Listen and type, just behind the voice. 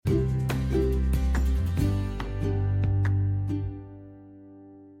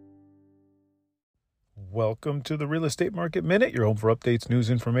Welcome to the Real Estate Market Minute, your home for updates, news,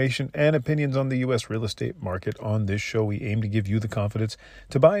 information, and opinions on the U.S. real estate market. On this show, we aim to give you the confidence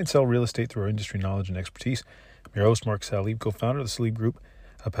to buy and sell real estate through our industry knowledge and expertise. I'm your host, Mark Salib, co-founder of the Salib Group,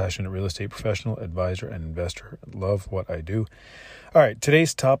 a passionate real estate professional, advisor, and investor. Love what I do. All right,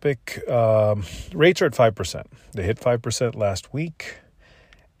 today's topic, rates are at 5%. They hit 5% last week.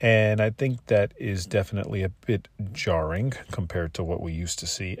 And I think that is definitely a bit jarring compared to what we used to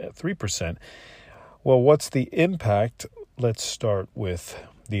see at 3%. Well, what's the impact? Let's start with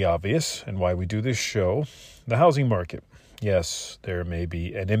the obvious and why we do this show. The housing market. Yes, there may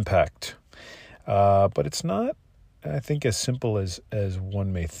be an impact, but it's not, I think, as simple as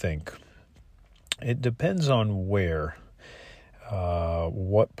one may think. It depends on where,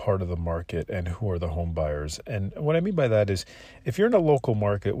 what part of the market, and who are the home buyers. And what I mean by that is if you're in a local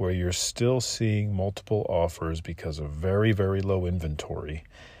market where you're still seeing multiple offers because of very, very low inventory,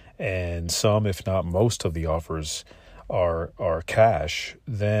 and some, if not most of the offers are cash,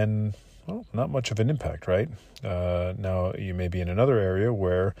 then, well, not much of an impact, right? Now, you may be in another area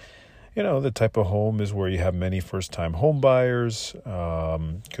where, you know, the type of home is where you have many first-time home buyers,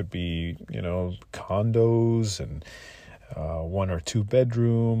 could be, you know, condos and one or two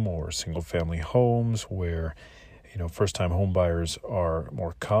bedroom or single family homes where, you know, first-time home buyers are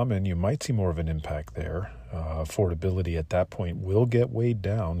more common. You might see more of an impact there. Affordability at that point will get weighed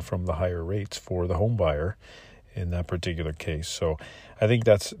down from the higher rates for the home buyer in that particular case. So I think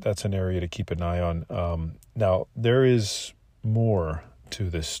that's an area to keep an eye on. Now, there is more to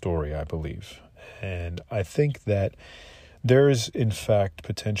this story, I believe. And I think that there is, in fact,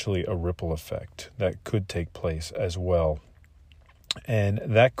 potentially a ripple effect that could take place as well. And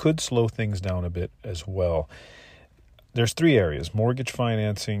that could slow things down a bit as well. There's three areas: mortgage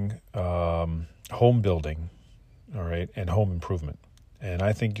financing, home building, all right, and home improvement. And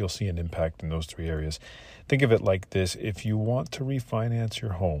I think you'll see an impact in those three areas. Think of it like this. If you want to refinance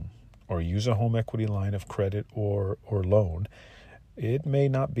your home or use a home equity line of credit or loan, it may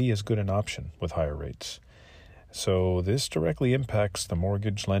not be as good an option with higher rates. So this directly impacts the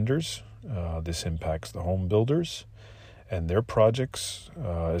mortgage lenders. This impacts the home builders and their projects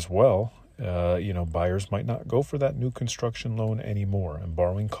as well. Buyers might not go for that new construction loan anymore, and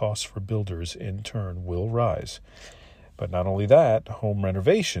borrowing costs for builders in turn will rise. But not only that, home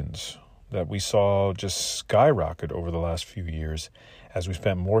renovations that we saw just skyrocket over the last few years as we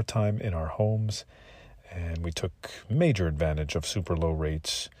spent more time in our homes and we took major advantage of super low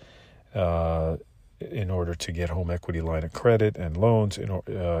rates in order to get home equity line of credit and loans in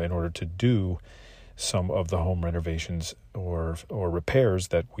order to do some of the home renovations or repairs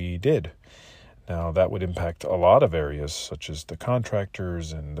that we did. Now, that would impact a lot of areas, such as the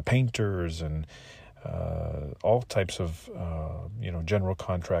contractors and the painters and all types of general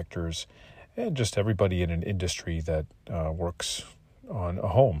contractors and just everybody in an industry that works on a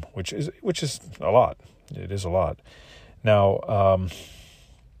home, which is a lot. It is a lot. Now,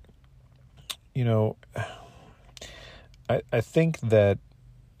 I think that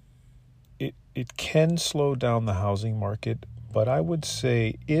it can slow down the housing market, but I would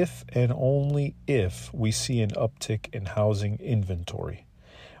say if and only if we see an uptick in housing inventory,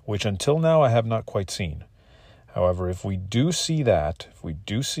 which until now I have not quite seen. However, if we do see that, if we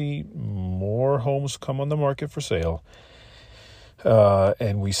do see more homes come on the market for sale,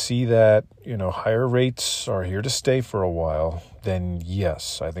 and we see that, higher rates are here to stay for a while, then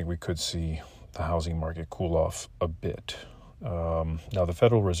yes, I think we could see the housing market cool off a bit. Now, the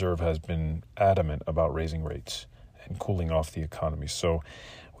Federal Reserve has been adamant about raising rates and cooling off the economy. So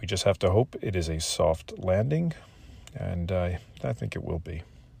we just have to hope it is a soft landing, and I think it will be.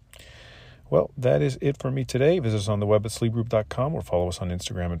 Well, that is it for me today. Visit us on the web at salibgroup.com or follow us on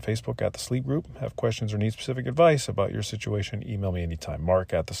Instagram and Facebook at The Salib Group. Have questions or need specific advice about your situation, email me anytime,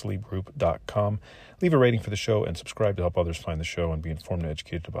 mark@thesalibgroup.com. Leave a rating for the show and subscribe to help others find the show and be informed and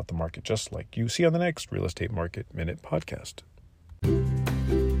educated about the market just like you. See you on the next Real Estate Market Minute podcast.